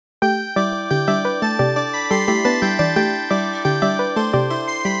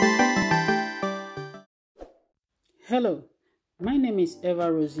Hello, my name is Eva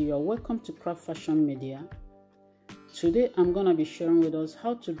Rosie. You are welcome to Craft Fashion Media. Today I'm going to be sharing with us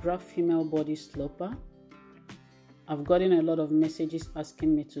how to draft female body sloper. I've gotten a lot of messages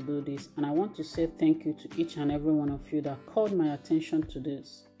asking me to do this, and I want to say thank you to each and every one of you that called my attention to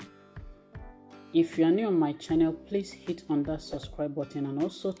this. If you are new on my channel, please hit on that subscribe button and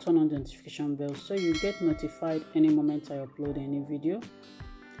also turn on the notification bell so you get notified any moment I upload any video.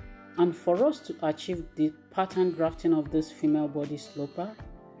 And for us to achieve the pattern drafting of this female body sloper,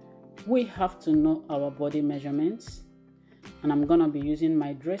 we have to know our body measurements, and I'm gonna be using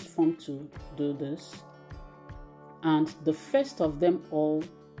my dress form to do this. And the first of them all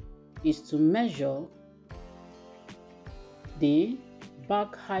is to measure the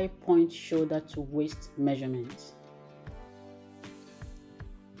back high point shoulder to waist measurement.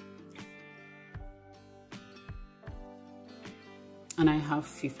 And I have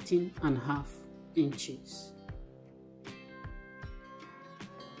 15.5 inches.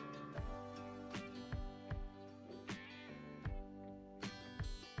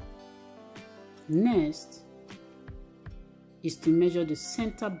 Next is to measure the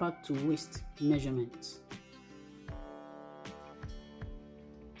center back to waist measurement.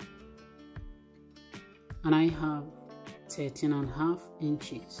 And I have 13.5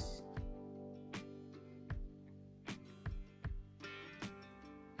 inches.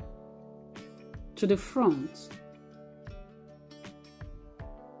 To the front,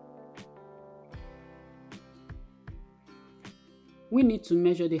 we need to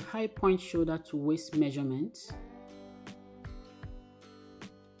measure the high point shoulder to waist measurement.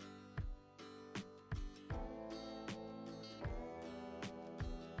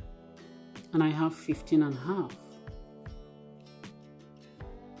 And I have 15.5.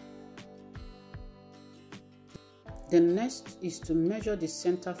 The next is to measure the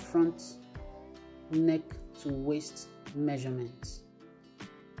center front neck to waist measurement.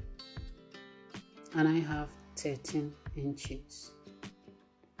 And I have 13 inches.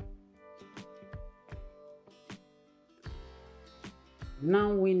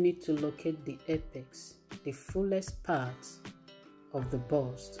 Now we need to locate the apex, the fullest part of the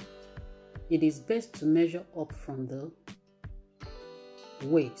bust. It is best to measure up from the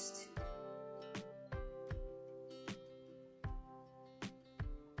waist.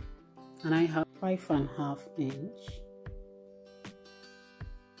 And I have 5.5 inches.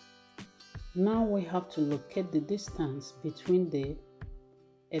 Now we have to locate the distance between the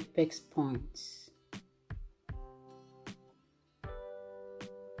apex points.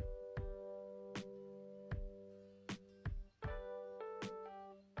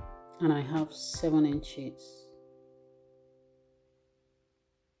 And I have 7 inches.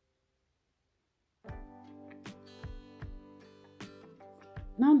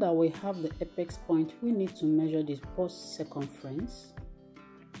 Now that we have the apex point, we need to measure this bust circumference.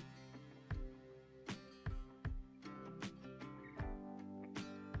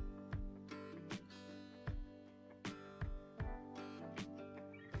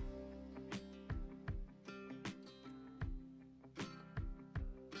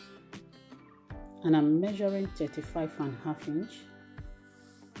 And I'm measuring 35.5 inches.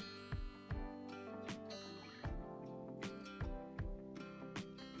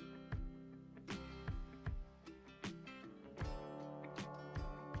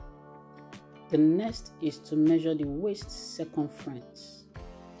 The next is to measure the waist circumference.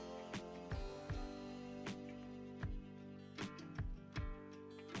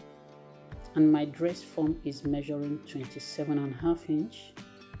 And my dress form is measuring 27.5 inches.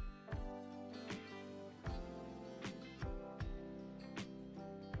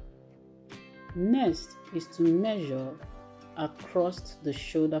 Next is to measure across the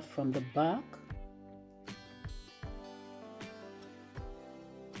shoulder from the back.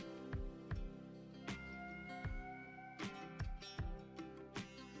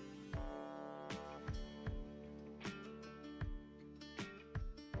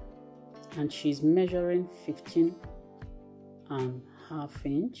 And she's measuring 15.5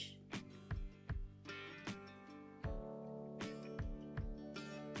 inches.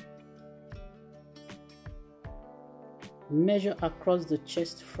 Measure across the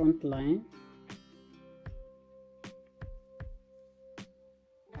chest front line.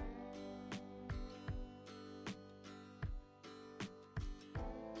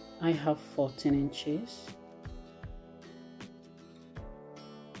 I have 14 inches.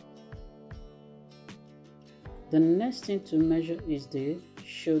 The next thing to measure is the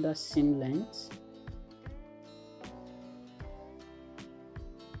shoulder seam length.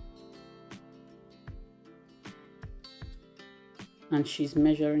 And she's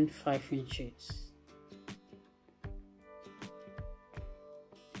measuring 5 inches.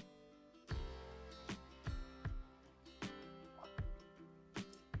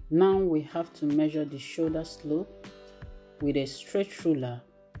 Now we have to measure the shoulder slope with a straight ruler.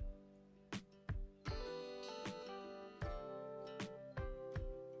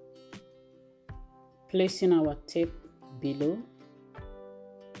 Placing our tape below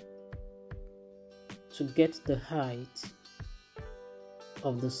to get the height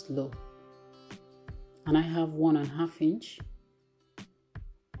of the slope. And I have 1.5 inch.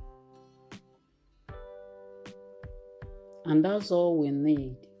 And that's all we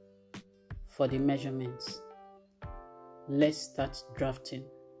need for the measurements. Let's start drafting.